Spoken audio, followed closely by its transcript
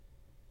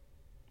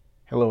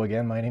Hello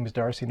again, my name is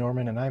Darcy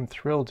Norman, and I'm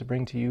thrilled to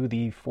bring to you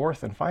the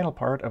fourth and final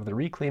part of the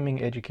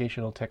Reclaiming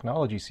Educational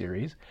Technology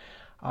series,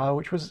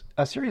 which was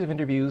a series of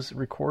interviews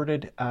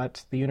recorded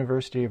at the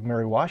University of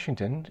Mary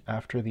Washington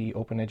after the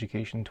Open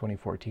Education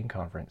 2014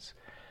 conference.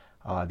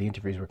 The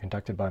interviews were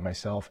conducted by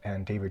myself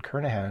and David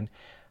Kernahan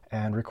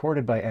and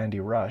recorded by Andy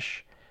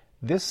Rush.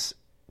 This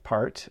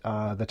part,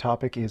 the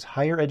topic is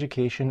Higher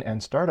Education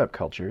and Startup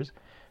Cultures,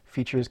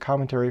 features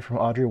commentary from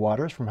Audrey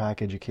Waters from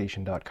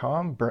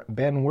hackeducation.com,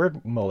 Ben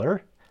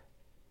Werdmuller,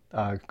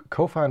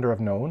 co-founder of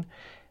Known,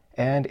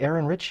 and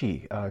Aaron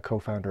Ritchie,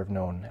 co-founder of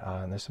Known.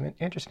 And there's some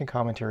interesting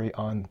commentary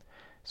on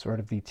sort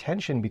of the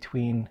tension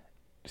between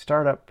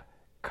startup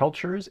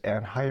cultures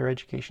and higher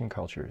education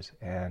cultures.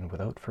 And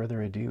without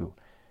further ado,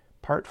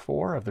 part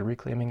 4 of the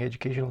Reclaiming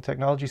Educational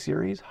Technology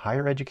series,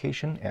 Higher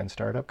Education and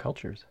Startup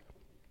Cultures.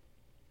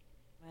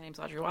 My name's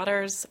Audrey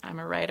Waters. I'm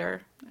a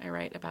writer. I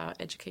write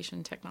about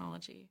education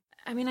technology.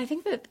 I mean, I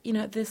think that,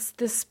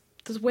 this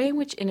way in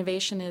which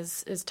innovation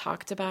is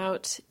talked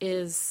about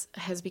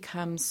has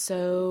become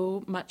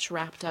so much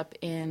wrapped up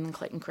in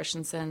Clayton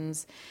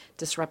Christensen's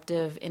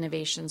disruptive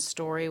innovation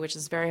story, which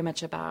is very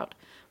much about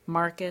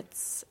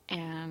markets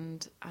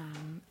and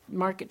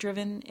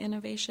market-driven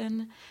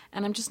innovation.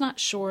 And I'm just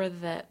not sure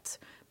that,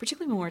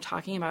 particularly when we're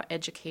talking about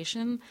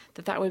education,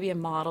 that would be a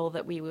model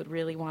that we would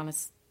really want to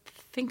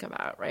think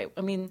about, right?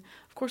 I mean,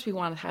 of course we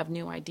want to have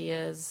new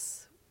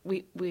ideas.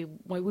 We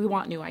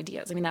want new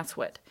ideas. I mean, that's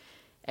what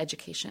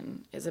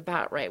education is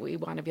about, right? We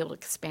want to be able to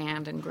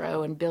expand and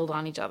grow and build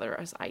on each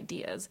other's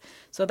ideas.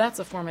 So that's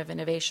a form of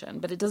innovation,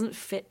 but it doesn't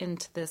fit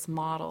into this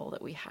model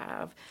that we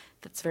have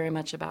that's very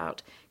much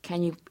about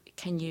can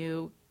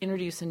you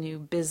introduce a new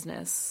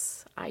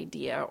business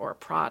idea or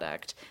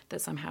product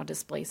that somehow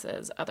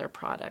displaces other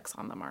products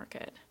on the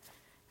market.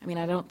 I mean,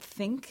 I don't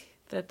think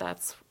that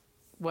that's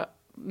what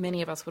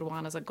many of us would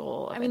want as a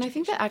goal. I mean, I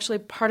think that actually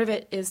part of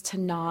it is to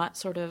not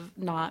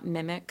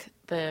mimic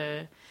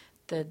the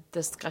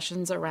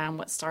discussions around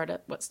what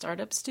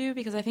startups do,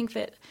 because I think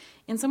that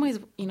in some ways,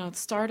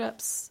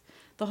 startups,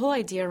 the whole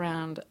idea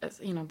around,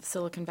 the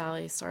Silicon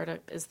Valley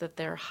startup is that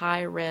they're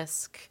high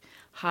risk,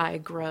 high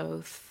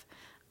growth,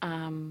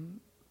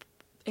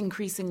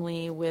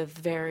 increasingly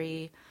with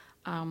a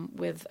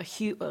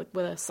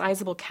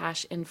sizable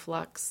cash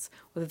influx,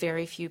 with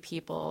very few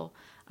people,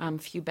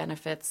 few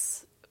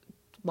benefits,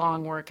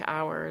 long work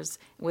hours,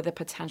 with a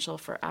potential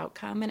for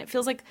outcome. And it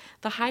feels like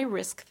the high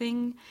risk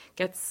thing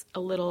is a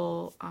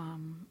little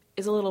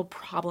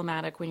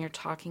problematic when you're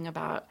talking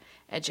about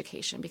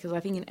education, because I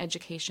think in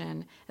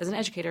education, as an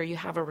educator, you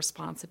have a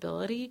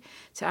responsibility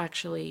to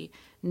actually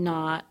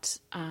not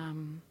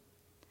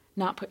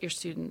put your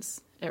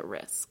students at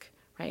risk,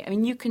 right? I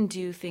mean, you can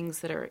do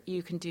things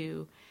you can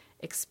do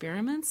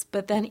experiments,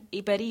 but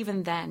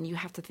even then you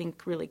have to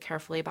think really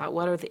carefully about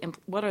what are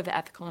the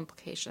ethical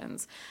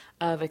implications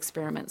of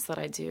experiments that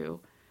I do,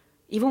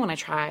 even when I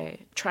try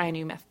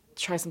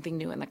something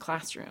new in the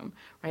classroom,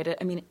 right?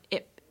 I mean,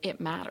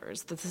 it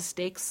matters. The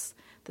stakes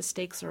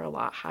are a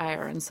lot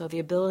higher, and so the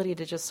ability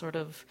to just sort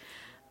of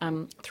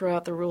throw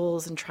out the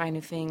rules and try new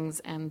things,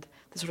 and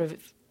the sort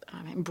of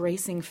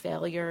embracing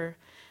failure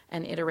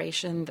and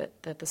iteration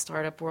that the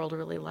startup world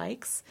really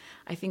likes.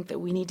 I think that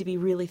we need to be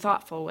really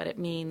thoughtful what it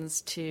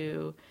means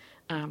to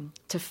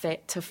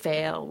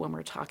fail when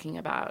we're talking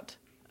about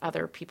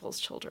other people's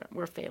children.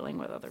 We're failing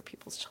with other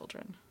people's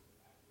children.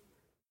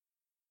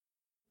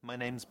 My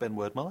name's Ben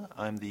Werdmuller.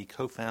 I'm the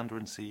co-founder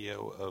and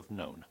CEO of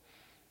Known.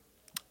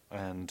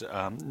 And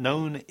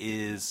Known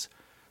is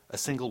a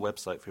single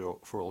website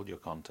for all your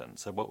content.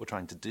 So what we're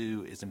trying to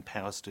do is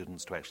empower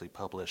students to actually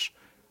publish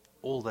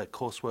all their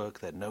coursework,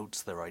 their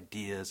notes, their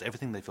ideas,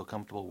 everything they feel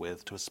comfortable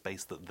with, to a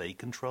space that they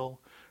control,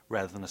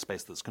 rather than a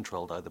space that's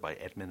controlled either by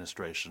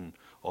administration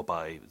or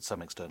by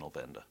some external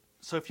vendor.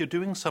 So if you're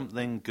doing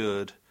something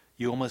good,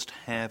 you almost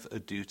have a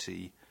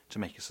duty to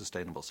make it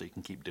sustainable so you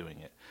can keep doing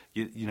it.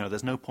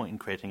 There's no point in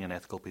creating an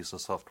ethical piece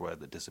of software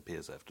that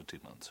disappears after 2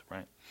 months,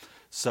 right?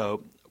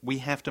 So we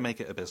have to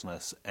make it a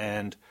business,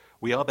 and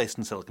we are based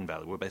in Silicon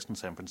Valley. We're based in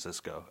San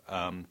Francisco.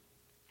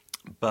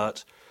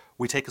 But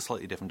we take a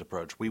slightly different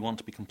approach. We want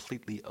to be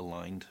completely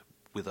aligned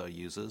with our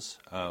users.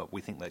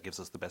 We think that gives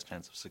us the best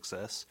chance of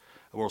success.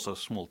 We're also a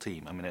small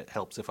team. I mean, it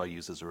helps if our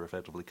users are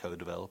effectively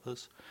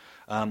co-developers.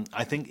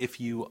 I think if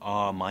you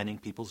are mining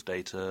people's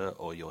data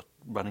or you're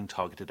running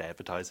targeted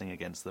advertising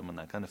against them and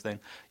that kind of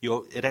thing,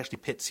 it actually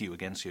pits you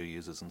against your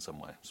users in some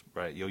ways,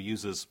 right? Your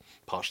users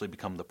partially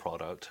become the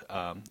product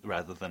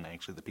rather than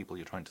actually the people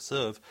you're trying to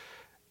serve.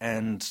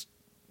 And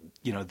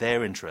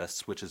their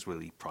interests, which is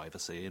really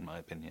privacy, in my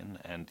opinion,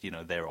 and,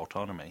 their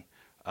autonomy,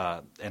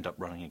 end up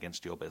running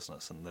against your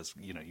business. And there's,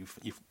 you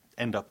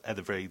end up at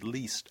the very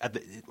least,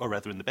 or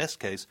rather in the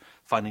best case,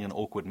 finding an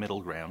awkward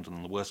middle ground, and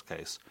in the worst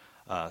case,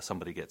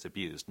 somebody gets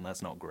abused, and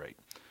that's not great.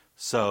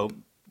 So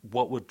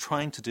what we're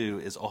trying to do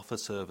is offer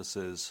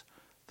services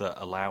that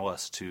allow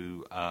us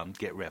to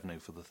get revenue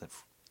for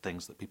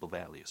things that people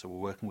value. So we're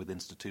working with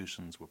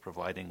institutions, we're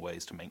providing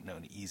ways to make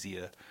Known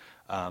easier.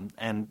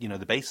 And,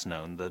 the base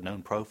Known, the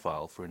Known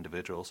profile for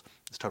individuals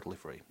is totally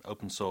free.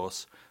 Open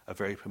source, a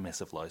very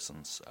permissive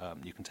license.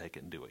 You can take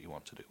it and do what you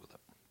want to do with it.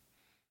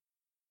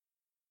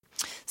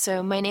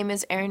 So my name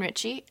is Erin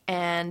Ritchie,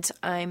 and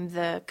I'm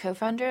the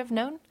co-founder of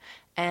Known,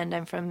 and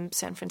I'm from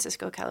San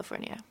Francisco,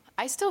 California.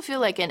 I still feel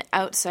like an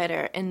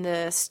outsider in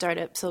the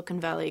startup Silicon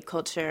Valley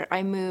culture.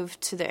 I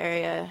moved to the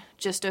area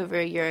just over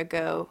a year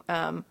ago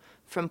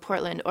from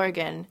Portland,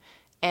 Oregon,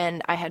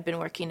 and I had been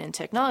working in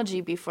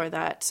technology before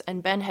that,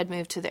 and Ben had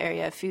moved to the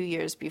area a few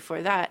years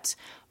before that,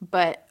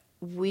 but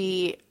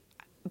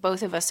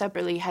both of us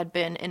separately had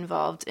been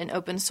involved in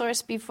open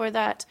source before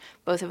that.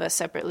 Both of us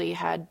separately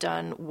had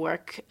done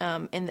work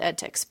in the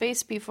edtech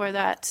space before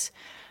that,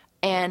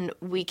 and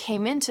we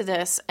came into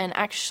this, and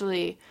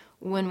actually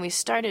when we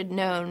started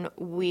Known,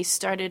 we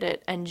started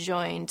it and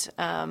joined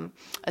a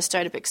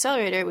startup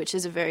accelerator, which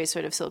is a very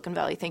sort of Silicon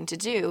Valley thing to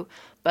do.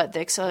 But the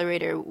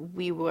accelerator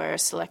we were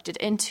selected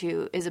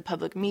into is a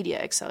public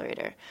media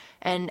accelerator.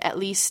 And at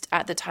least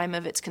at the time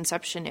of its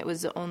conception, it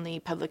was the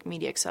only public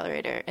media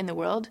accelerator in the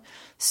world.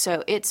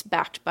 So it's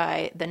backed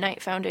by the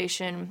Knight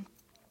Foundation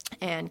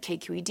and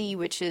KQED,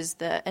 which is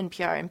the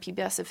NPR and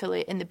PBS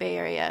affiliate in the Bay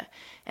Area,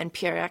 and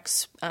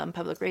PRX,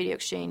 Public Radio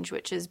Exchange,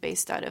 which is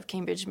based out of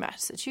Cambridge,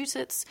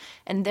 Massachusetts.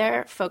 And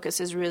their focus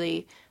is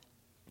really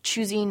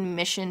choosing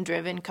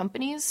mission-driven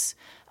companies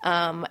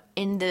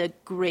in the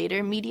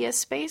greater media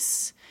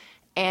space.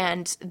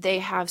 And they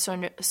have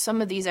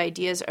some of these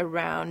ideas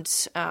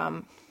around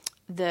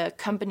the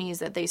companies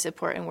that they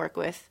support and work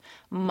with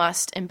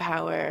must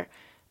empower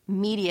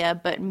media,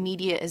 but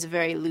media is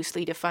very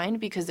loosely defined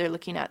because they're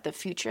looking at the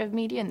future of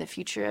media and the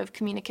future of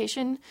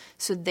communication.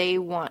 So they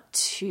want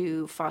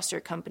to foster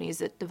companies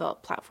that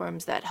develop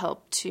platforms that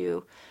help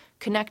to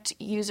connect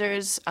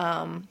users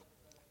and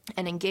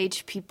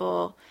engage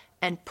people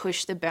and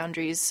push the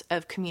boundaries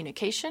of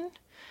communication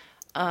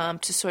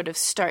to sort of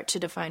start to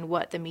define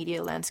what the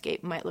media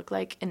landscape might look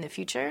like in the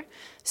future.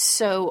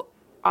 So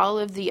all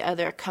of the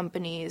other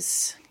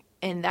companies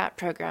in that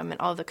program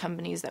and all the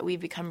companies that we've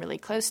become really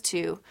close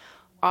to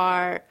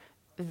are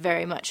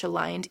very much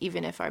aligned,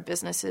 even if our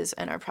businesses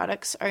and our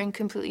products are in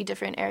completely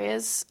different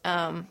areas.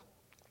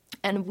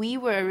 And we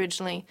were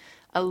originally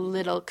a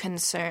little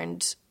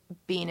concerned,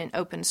 being an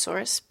open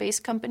source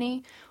based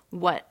company,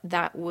 what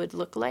that would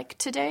look like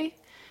today.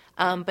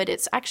 But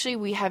it's actually,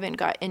 we haven't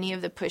got any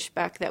of the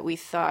pushback that we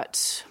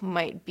thought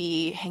might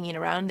be hanging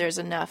around. There's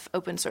enough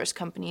open source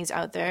companies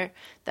out there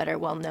that are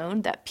well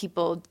known that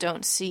people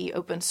don't see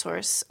open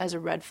source as a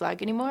red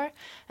flag anymore.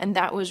 And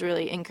that was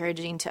really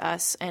encouraging to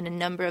us. And a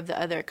number of the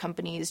other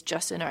companies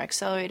just in our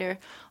accelerator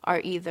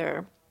are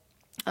either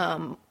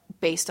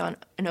based on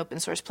an open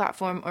source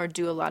platform or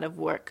do a lot of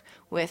work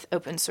with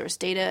open source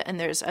data. And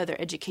there's other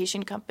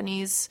education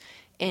companies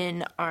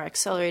in our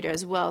accelerator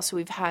as well. So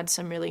we've had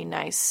some really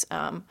nice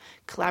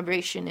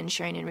collaboration and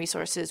sharing in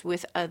resources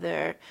with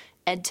other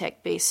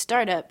edtech-based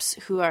startups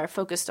who are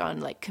focused on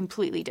like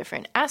completely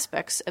different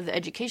aspects of the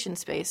education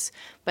space.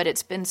 But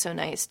it's been so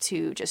nice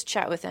to just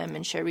chat with them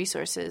and share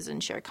resources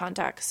and share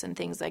contacts and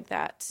things like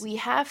that. We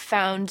have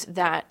found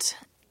that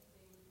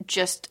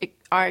just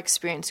our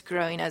experience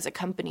growing as a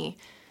company,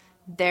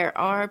 there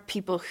are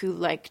people who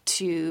like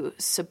to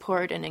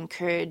support and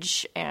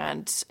encourage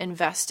and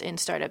invest in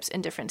startups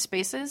in different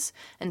spaces.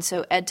 And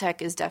so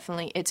EdTech is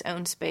definitely its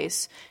own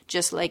space,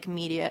 just like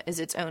media is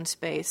its own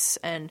space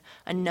and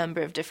a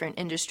number of different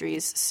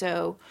industries.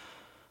 So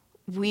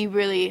we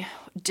really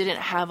didn't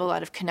have a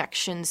lot of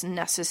connections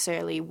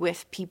necessarily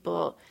with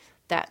people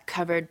that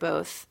covered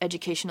both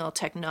educational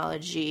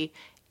technology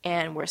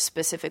and we're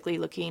specifically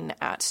looking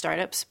at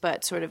startups,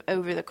 but sort of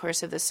over the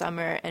course of the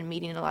summer and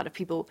meeting a lot of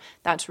people,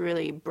 that's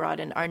really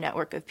broadened our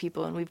network of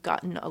people, and we've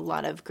gotten a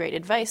lot of great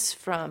advice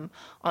from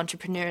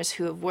entrepreneurs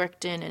who have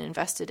worked in and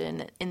invested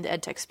in the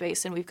edtech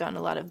space, and we've gotten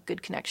a lot of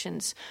good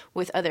connections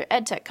with other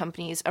edtech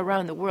companies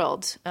around the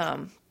world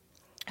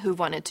who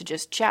wanted to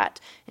just chat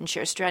and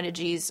share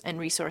strategies and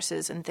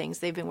resources and things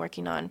they've been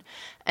working on.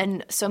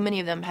 And so many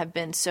of them have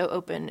been so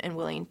open and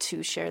willing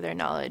to share their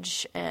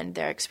knowledge and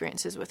their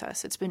experiences with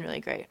us. It's been really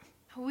great.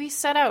 We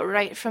set out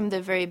right from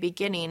the very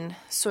beginning,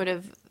 sort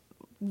of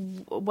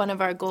one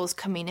of our goals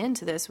coming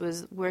into this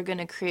was we're going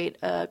to create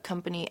a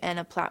company and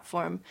a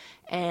platform.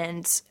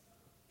 And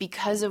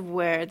because of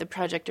where the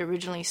project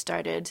originally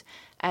started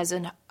as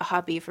a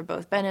hobby for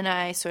both Ben and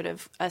I, sort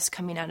of us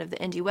coming out of the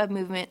indie web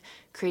movement,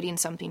 creating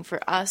something for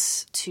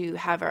us to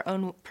have our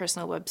own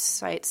personal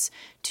websites,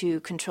 to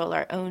control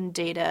our own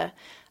data,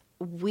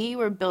 we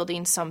were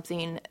building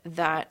something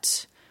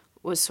that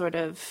was sort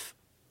of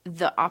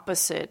the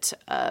opposite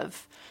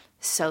of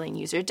selling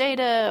user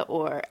data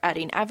or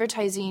adding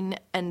advertising,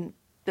 and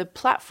the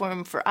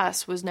platform for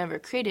us was never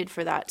created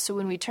for that. So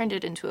when we turned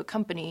it into a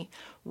company,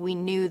 we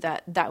knew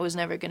that that was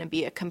never going to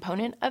be a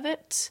component of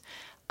it.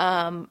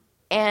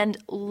 And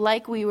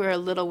like we were a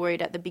little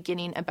worried at the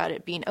beginning about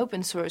it being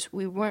open source,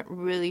 we weren't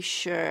really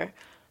sure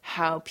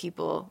how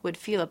people would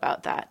feel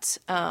about that.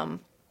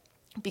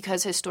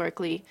 Because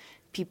historically,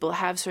 people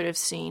have sort of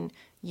seen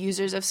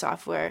users of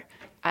software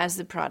as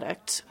the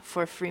product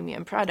for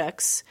freemium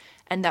products,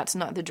 and that's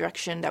not the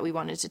direction that we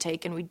wanted to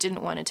take, and we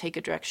didn't want to take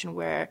a direction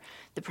where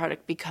the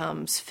product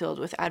becomes filled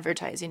with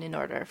advertising in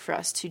order for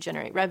us to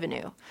generate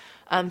revenue.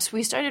 So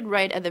we started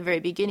right at the very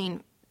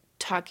beginning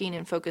talking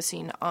and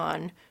focusing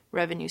on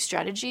revenue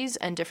strategies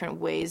and different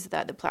ways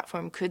that the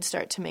platform could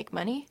start to make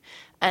money.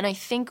 And I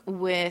think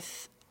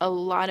with a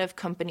lot of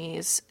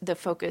companies, the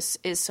focus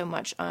is so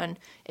much on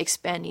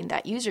expanding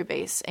that user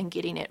base and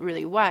getting it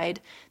really wide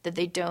that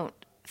they don't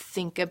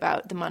think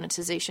about the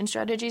monetization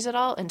strategies at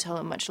all until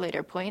a much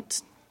later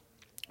point.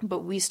 But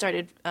we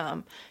started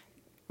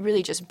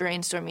really just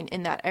brainstorming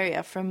in that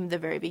area from the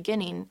very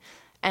beginning.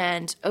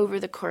 And over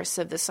the course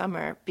of the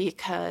summer,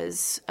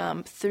 because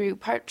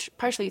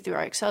partially through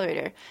our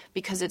accelerator,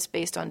 because it's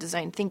based on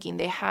design thinking,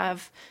 they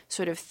have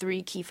sort of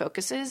 3 key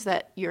focuses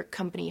that your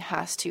company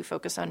has to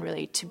focus on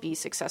really to be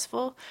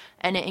successful.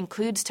 And it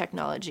includes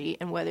technology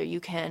and whether you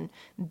can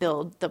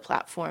build the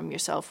platform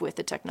yourself with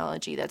the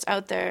technology that's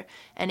out there.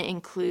 And it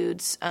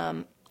includes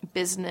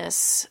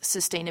business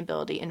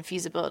sustainability and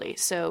feasibility.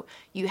 So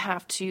you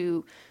have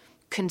to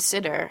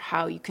consider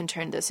how you can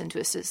turn this into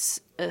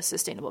a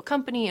sustainable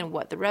company and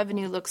what the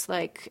revenue looks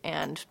like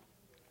and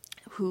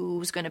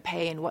who's going to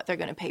pay and what they're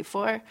going to pay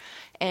for,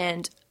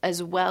 and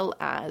as well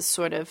as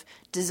sort of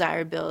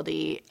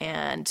desirability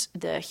and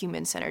the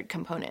human-centered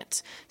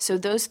component. So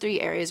those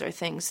 3 areas are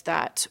things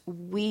that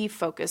we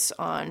focus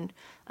on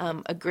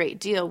a great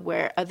deal,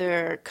 where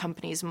other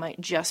companies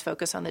might just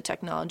focus on the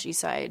technology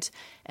side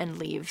and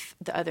leave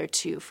the other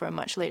 2 for a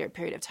much later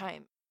period of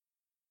time.